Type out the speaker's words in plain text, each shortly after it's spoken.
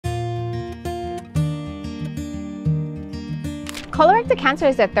Colorectal cancer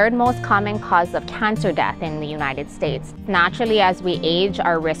is the third most common cause of cancer death in the United States. Naturally, as we age,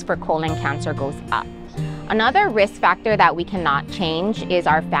 our risk for colon cancer goes up. Another risk factor that we cannot change is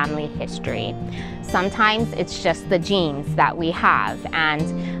our family history. Sometimes it's just the genes that we have,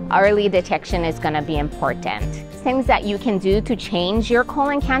 and early detection is going to be important. Things that you can do to change your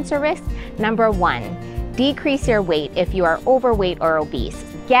colon cancer risk: number one, decrease your weight if you are overweight or obese.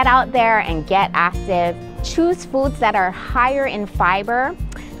 Get out there and get active. Choose foods that are higher in fiber,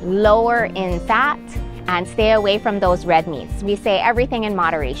 lower in fat, and stay away from those red meats. We say everything in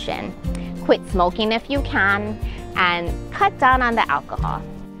moderation. Quit smoking if you can, and cut down on the alcohol.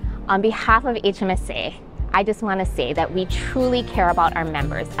 On behalf of HMSA, I just want to say that we truly care about our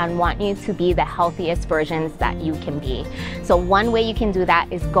members and want you to be the healthiest versions that you can be. So one way you can do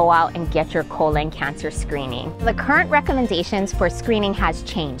that is go out and get your colon cancer screening. The current recommendations for screening has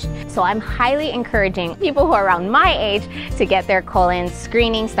changed, so I'm highly encouraging people who are around my age to get their colon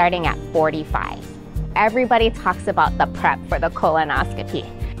screening starting at 45. Everybody talks about the prep for the colonoscopy,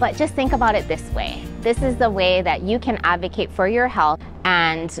 but just think about it this way. This is the way that you can advocate for your health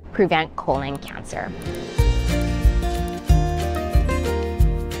and prevent colon cancer.